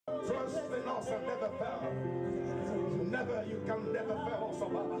trust in us and never fail. Never, you can never fail us,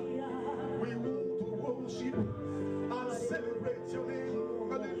 Baba. We want to worship and celebrate your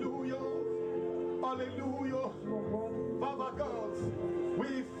name. Hallelujah. Hallelujah. Father God,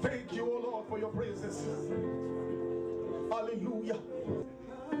 we thank you, O Lord, for your praises. Hallelujah.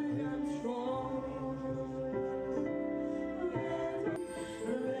 I am strong.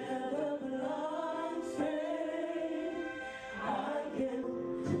 Let the blind say, I can,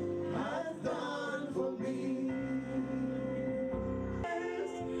 has done for me.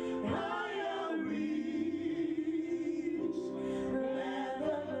 Yes, I am rich. Let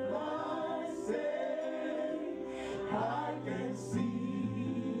the blind say, I can see.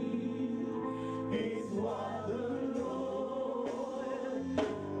 It's what the Lord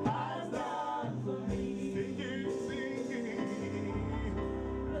has done for me. Singing, singing.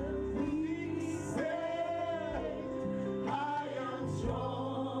 We say, I am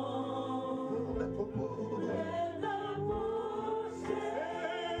strong. Let the world Let the world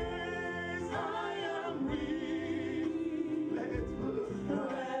say, I am weak. let it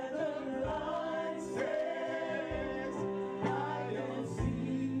Let the light say, I can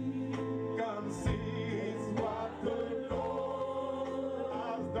see. come see It's what the Lord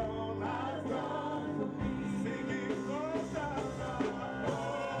has done. has done for me. Singing, Hosanna,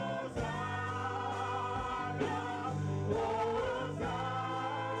 Hosanna, Hosanna.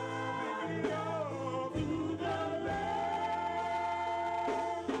 To the Lamb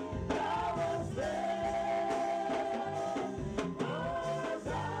that was slain.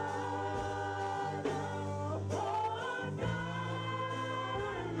 Hosanna, Hosanna.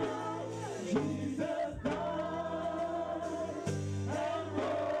 Jesus died and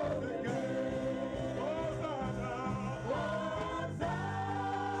rose again. Hosanna, Hosanna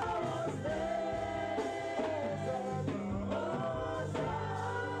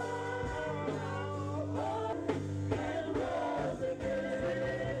was and rose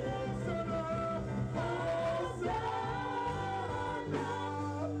again. Hosanna,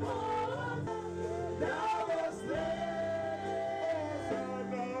 that was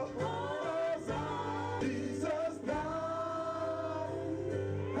Hosanna. Jesus died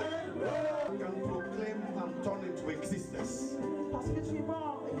And rose. can proclaim and turn into existence. Parce que tu es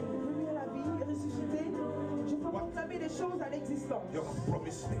mort et venu à la vie, ressuscité, je peux proclamer des choses à l'existence. You have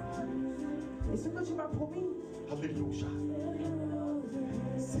promised me. Et ce que tu m'as promis, Hallelujah.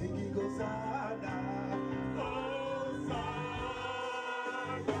 Singing Hosanna, Hosanna,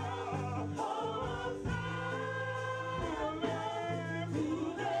 Hosanna.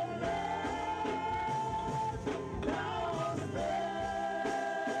 To the Lamb that was slain.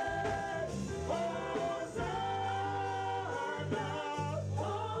 Hosanna,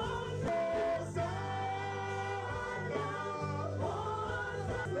 Hosanna,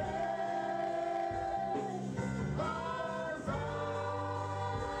 Hosanna,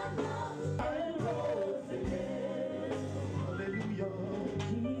 and rose again. Hallelujah.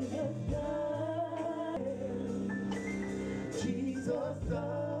 Jesus died. Jesus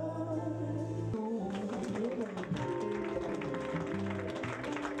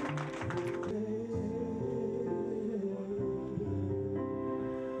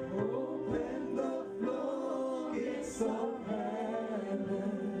Open the floodgates of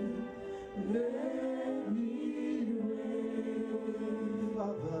heaven. Let me rain,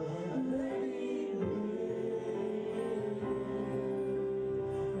 Father, let me rain.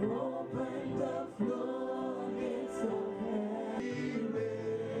 Open the floodgates of heaven.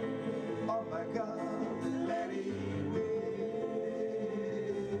 oh my God, let it rain.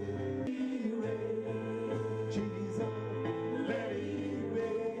 Jesus, let it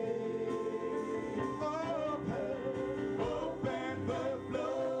rain. Open the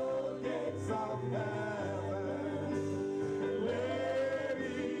floodgates of heaven. Let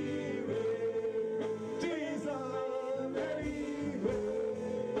it rain. Jesus, let it rain.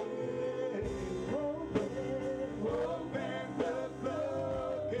 Open the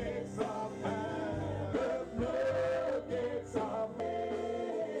floodgates of heaven. The floodgates of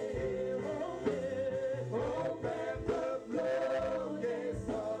heaven. Open the floodgates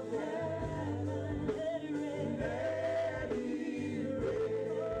of heaven. Let it rain. Let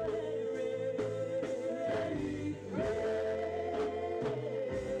it rain.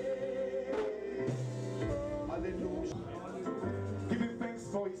 Hallelujah. Giving thanks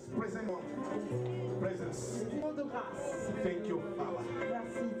for his presence. mot de grâce. Thank you, Father.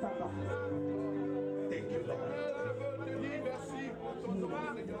 Merci, Papa. Thank you, Lord.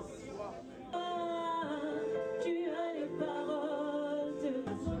 Tu as les paroles de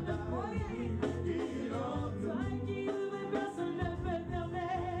Toi qui ouvres, personne ne peut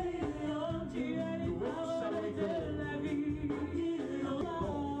fermer.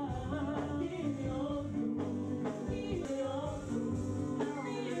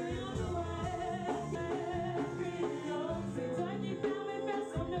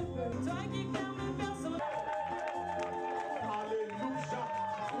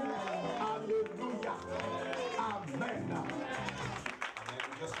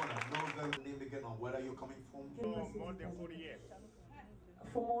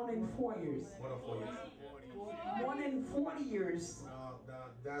 for more than 4 years. More than 4 years. More than 40 years.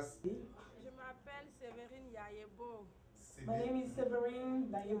 That's. Je m'appelle Séverine Yayebo. My name is Severine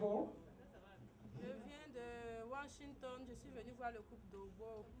Dayebo. Je viens de Washington. Je suis venue voir le couple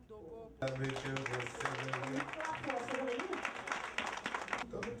Dogo.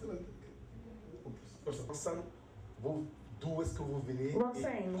 Roxane, d'où est-ce que vous venez?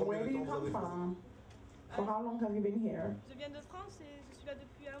 Roxane, where do you come from? For how long have you been here? Je viens de France et je suis là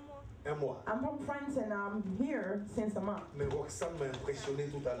depuis un mois. Un mois. I'm from France and I'm here since a month. Mais Roxane m'a impressionné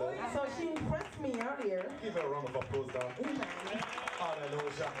tout à l'heure. So she impressed me earlier. Give her a round of applause now. Amen.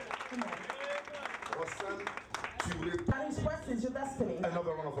 Hallelujah. Roxane, tu voulais. That expresses your destiny.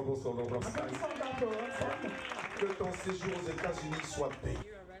 Another round of applause for Roxane. Roxane. Que ton séjour aux États-Unis soit payé.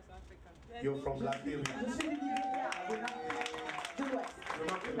 You're from Liberia. Je suis du Libéria, du West. You're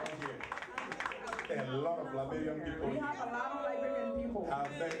not from here. A lot of Liberian people. We have a lot of Liberian people.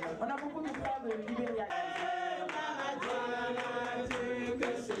 On a beaucoup de frères de Libéria.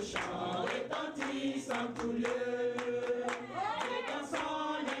 Que ce chant retentisse en tout lieu, et qu'un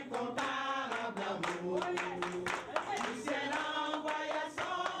son incomparable amour, du ciel envoya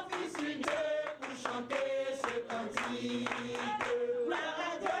son fils unique pour chanter ce cantique. Gloire à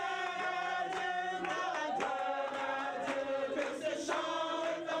Dieu, que ce chant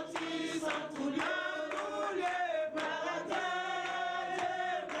retentisse en tout lieu.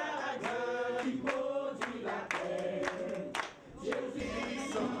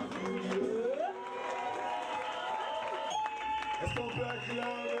 Est-ce qu'on peut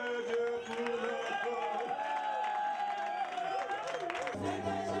acclamer Dieu pour le corps?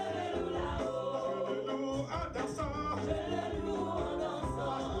 Je le loue en dansant, je le loue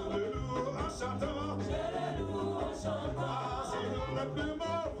en chantant, ah, si je ne plus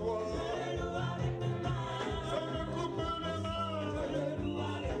ma voix, je me coupe les mains, je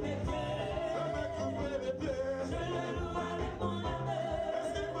me coupe les pieds, est-ce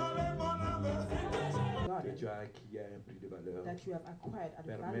qu'il valait mon âme? Que tu as acquis à un prix de valeur. That you have acquired at a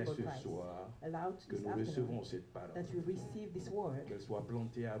Permets valuable ce price. soir Allow que this nous recevons afternoon cette parole, that you receive this word, qu'elle soit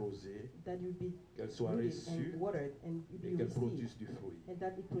plantée, arrosée, that you be qu'elle soit rooted reçue and watered and you et be qu'elle received, produise du fruit. and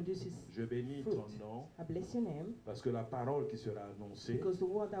that it produces Je bénis fruit. ton nom I bless your name parce que la parole qui sera annoncée because the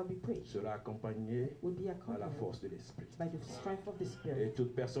word that will be preached sera accompagnée will be par la accompanied force de l'Esprit. by the strength of the Et Spirit.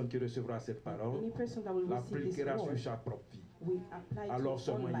 toute personne qui recevra cette parole Any person that will receive this l'appliquera sur word sa propre vie. will apply to Alors his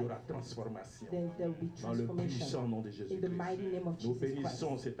seulement own il y aura life. transformation. Then there will be Dans le puissant transformation nom de in the Jésus-Christ. mighty name of Nous Jesus bénissons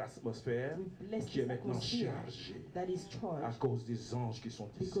Christ. cette atmosphère We bless qui est this maintenant atmosphere chargée that is à charged cause des anges qui sont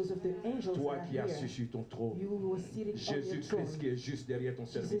ici. because of the angels Toi that qui are assis here. sur ton trône, You were seated on your Jésus-Christ qui throne. est juste derrière ton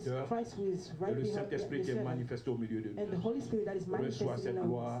Jesus serviteur, Christ who is et right le behind Saint-Esprit the qui est servant, manifesté au milieu de and the nous. Holy Spirit that is Reçois manifested cette in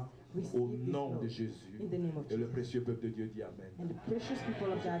gloire us. au Receive this nom de glory Jésus. in the name of Et le Jesus. précieux peuple de Dieu dit Amen. And the precious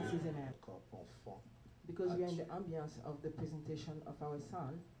people of God says amen. Enfant. Because we are in the ambience of the presentation of our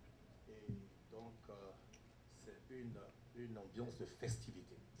son. Et donc, c'est une ambiance de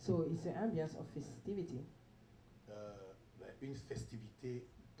festivité. So it's an ambiance of festivity. Une festivité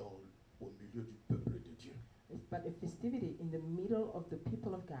au milieu du peuple de Dieu. But a festivity in the middle of the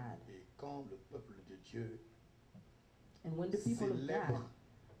people of God. Et quand le peuple de Dieu And when the people of God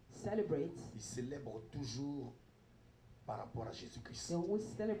celebrate, il célèbre toujours par rapport à Jésus-Christ. they always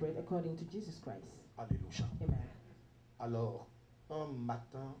celebrate according to Jesus Christ. Alléluia. Amen. Alors, un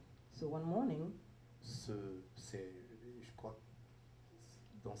matin, So one morning, je crois,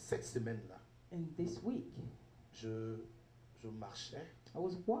 dans cette semaine-là, in this week, je marchais I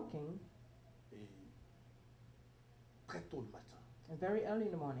was walking et très tôt le matin. and very early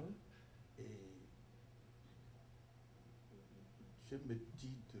in the morning, Et je me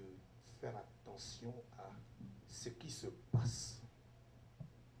dis de faire attention à ce qui se passe.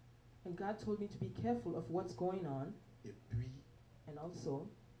 and God told me to be careful of what's going on, Et puis and also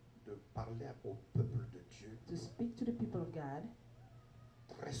de parler au peuple de Dieu to speak to the people of God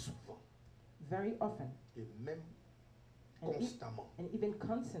très souvent very often et même and, constamment and even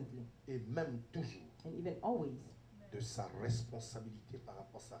constantly et même toujours and even always de sa responsabilité par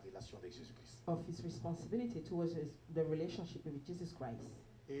rapport à sa relation avec Jésus-Christ. of his responsibility towards the relationship with Jesus Christ.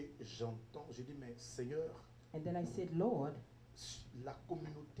 Et j'entends, je dis, mais Seigneur, And then I said, Lord, la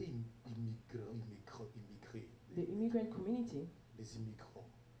communauté immigrée, the immigrant community, les immigrants,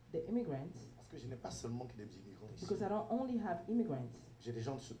 the immigrants, parce que je n'ai pas seulement que des immigrants ici, because I don't only have immigrants, j'ai des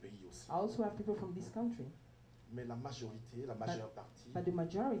gens de ce pays aussi, I also have people from this country, mais la majorité, la majeure partie, but the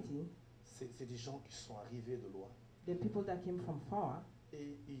majority, c'est des gens qui sont arrivés de loin the people that came from far,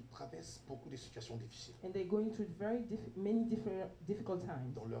 et ils traversent beaucoup de situations difficiles and they're going through many difficult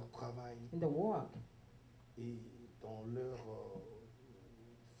times dans leur travail in the work et dans leur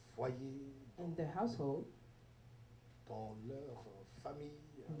foyer, in the household, dans leur famille,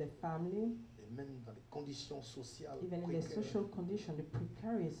 in the family, et même dans les conditions sociales even in the précaires, social condition, the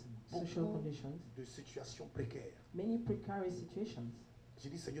precarious social beaucoup conditions, de situations précaires. many precarious situations. J'ai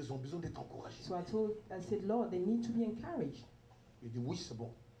dit, Seigneur, ils ont besoin d'être encouragés. So I said, Lord, they need to be encouraged. Il dit, oui, c'est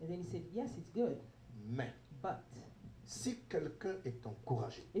bon. And then he said, yes, it's good. Mais But si quelqu'un est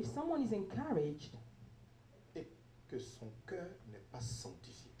encouragé if someone is encouraged et que son cœur n'est pas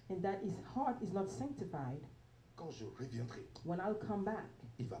sanctifié, and that his heart is not sanctified, quand je reviendrai, when I'll come back,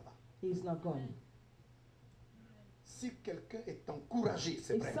 il va pas. he is not going. Si quelqu'un est encouragé,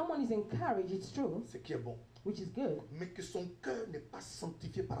 c'est If vrai, someone is encouraged, it's true, c'est qui est bon. which is good, Mais que son cœur n'est pas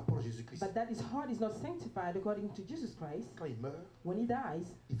sanctifié par rapport à Jésus-Christ. but that his heart is not sanctified according to Jesus Christ, Quand il meurt, when he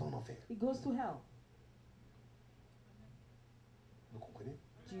dies, il va en enfer. he goes to hell. Vous comprenez?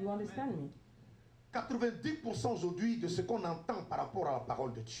 Do you understand me? 90% aujourd'hui de ce qu'on entend par rapport à la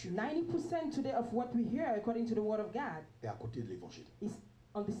parole de Dieu 90% today of what we hear according to the word of God est à côté de l'évangile. is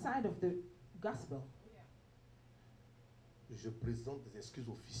on the side of the gospel. Je présente des excuses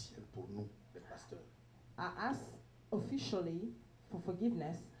officielles pour nous, les pasteurs. I ask officially for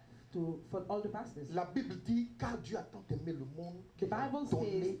forgiveness for all the pastors. La Bible dit, car Dieu a tant aimé le monde qu'il a Bible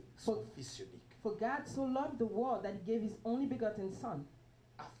donné says, son Fils unique, For God so loved the world that he gave his only begotten Son,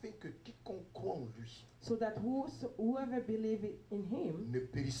 afin que quiconque croit en lui so that whoever believes in him ne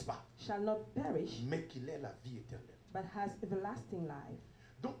périsse pas, shall not perish, mais qu'il ait la vie éternelle. but has everlasting life.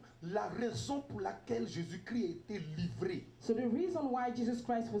 Donc, la raison pour laquelle Jésus-Christ a été livré, So the reason why Jesus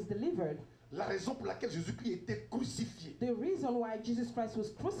Christ was delivered, la raison pour laquelle Jésus-Christ a été crucifié, the reason why Jesus Christ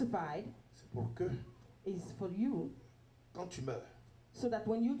was crucified c'est pour que, is for you, quand tu meurs, so that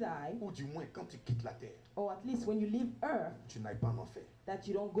when you die, ou du moins quand tu quittes la terre, or at least when you leave earth, tu n'ailles pas en enfer. that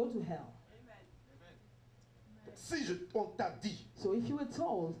you don't go to hell. Donc, si on t'a dit So if you were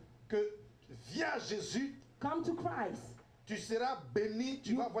told, que viens à Jésus, come to Christ, tu seras béni,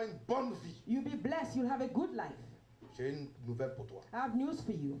 tu vas avoir une bonne vie, you'll be blessed, you'll have a good life, j'ai une nouvelle pour toi. I have news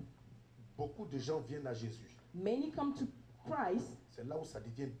for you. Beaucoup de gens viennent à Jésus. Many come to Christ, C'est là où ça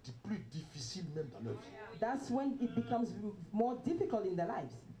devient plus difficile même dans leur vie. that's when it becomes more difficult in their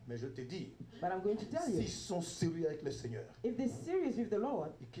lives. Mais je te dis, But I'm going to tell you, s'ils sont sérieux avec le Seigneur, if they're serious with the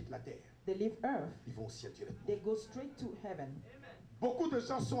Lord, ils quittent la terre, they leave earth, ils vont au ciel directement. they go straight to heaven. Beaucoup de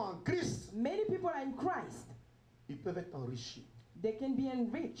gens sont en Christ, Many people are in Christ, ils peuvent être enrichis. they can be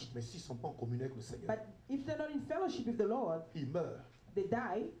enriched, Mais s'ils ne sont pas en communion avec le Seigneur, but if they're not in fellowship with the Lord, ils meurent, they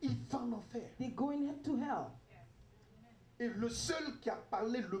die, ils vont en enfer. they go to hell. Et le seul qui a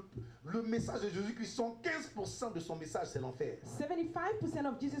parlé le message de Jésus-Christ, 15% de son message, c'est l'enfer. 75%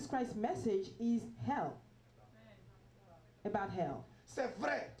 of Jesus Christ's message is hell, about hell. C'est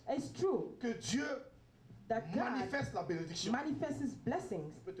vrai It's true que Dieu that God manifeste la bénédiction. manifests his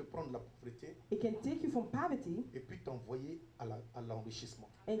blessings. Il peut te prendre la pauvreté It can take you from poverty et puis t'envoyer à l'enrichissement.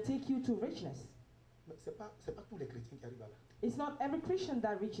 and take you to richness. Mais ce n'est pas tous les chrétiens qui arrivent à là. It's not every Christian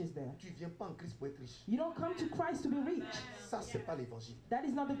that reaches there. Tu ne viens pas en Christ pour être riche. You don't come to Christ to be rich. Ça, ce n'est pas l'évangile. That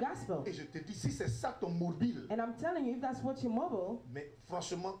is not the gospel. Et je te dis, si c'est ça ton mobile, And I'm telling you, if that's what you're mobile, mais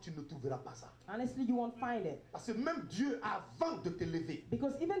franchement, tu ne trouveras pas ça. honestly, you won't find it. Parce que même Dieu, avant de te lever,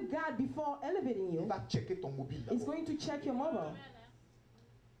 Because even God, before elevating il you, va checker ton mobile is d'abord. going to check your mobile.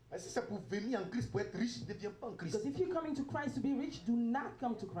 Mais si c'est pour venir en Christ, pour être riche, ne viens pas en Christ. Because if you're coming to Christ to be rich, do not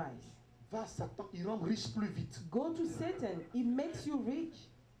come to Christ. Va à Satan, il rend riche plus vite. Go to Satan. It makes you rich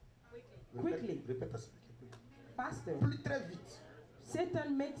quickly, Répète à celui qui est faster. plus très vite.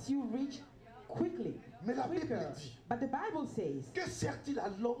 Satan makes you rich quickly, Mais la Bible quicker. dit, But the Bible says, que sert-il à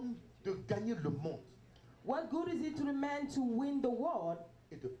l'homme de gagner le monde what good is it to the man to win the world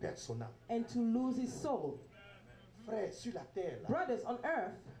et de perdre son âme? and to lose his soul? Frère, sur la terre, là, Brothers, on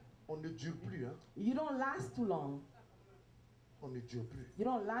earth, on ne dure plus. Hein? you don't last too long. On ne dure plus. You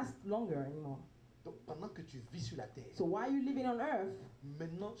don't last longer anymore. Donc pendant que tu vis sur la terre, So while you're living on earth,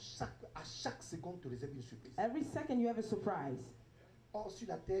 maintenant, à chaque seconde, te réserve une surprise. every second you have a surprise. Or, sur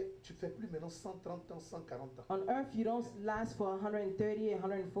la terre, tu ne fais plus maintenant 130 ans, 140 ans. On earth, you don't last for 130,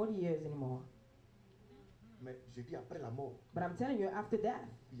 140 years anymore. Mais je dis après la mort, But I'm telling you, after death,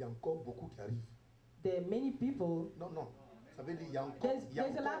 il y a encore beaucoup qui arrivent. there are many people, Non, non. Ça veut dire il y a encore,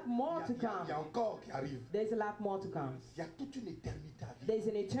 There's a lot more to come. il y a encore qui arrivent. there's a lot more to come. Il y a toute une éternité à vivre. There's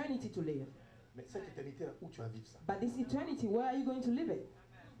an eternity to live. Mais cette éternité-là, où tu vas vivre ça? But this eternity, where are you going to live it?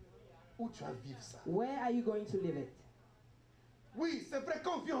 Où tu vas vivre ça? Where are you going to live it? Oui, c'est vrai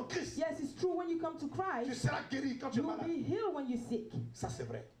qu'on vit en Christ. Yes, it's true when you come to Tu Christ, seras guéri quand tu es you'll malade. be healed when you're sick. Ça, c'est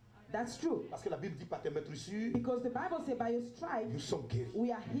vrai. That's true. Parce que la Bible dit par tes meurtrissures, Because the Bible says by your stripes, nous sommes guéris.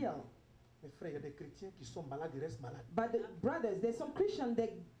 we are healed. Mes frères, il y a des chrétiens qui sont malades, ils restent malades. But the brothers, there's some Christians that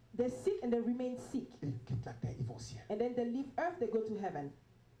They're sick and they remain sick. Et ils quittent la terre, ils vont au ciel. And then they leave earth, they go to heaven.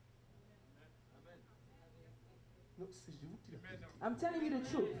 Non, je vous dis la vérité. I'm telling you the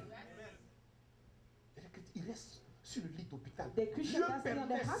truth. Il reste sur le lit d'hôpital. The Christian Dieu that's on the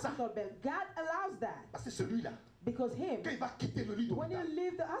permet ça. hospital bed. God allows that. Parce que celui-là, Because him, quand il va quitter le lit when you d'hôpital,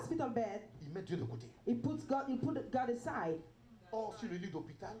 leave the hospital bed, il met Dieu de côté. he put God aside. Or, sur le lit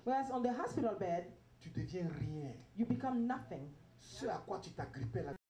d'hôpital, Whereas on the hospital bed, tu deviens rien. you become nothing. Ce à quoi tu t'agrippais là.